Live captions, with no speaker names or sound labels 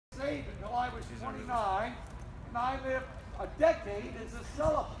29, and I lived a decade as a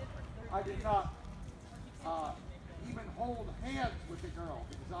celibate. I did not even hold hands with a girl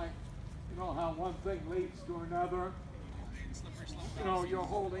because you know how one thing leads to another. You know, you're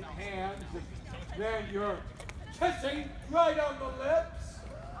holding hands and then you're kissing right on the lips.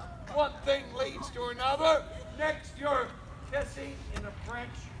 One thing leads to another. Next, you're kissing in a French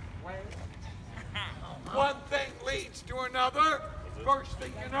way. One thing leads to another. First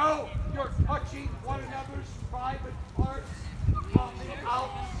thing you know, you're touching one another's private parts on the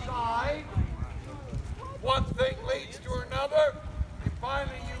outside. One thing leads to another, and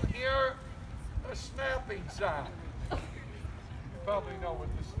finally you hear a snapping sound. You probably know what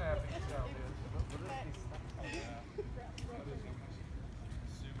the snapping sound is.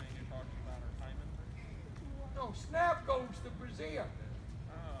 Assuming you're talking about our timing. No, snap goes to Brazil.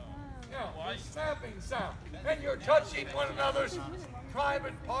 Yeah, the snapping sound. And you're touching one another's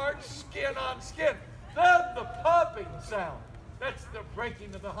private parts, skin on skin. Then the popping sound. That's the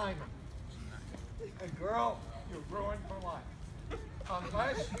breaking of the hymen. And girl, you're ruined for life.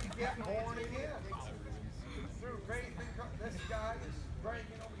 Unless you get born again. Through faith in Christ. This guy is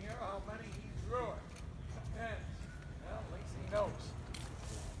breaking over here. I'll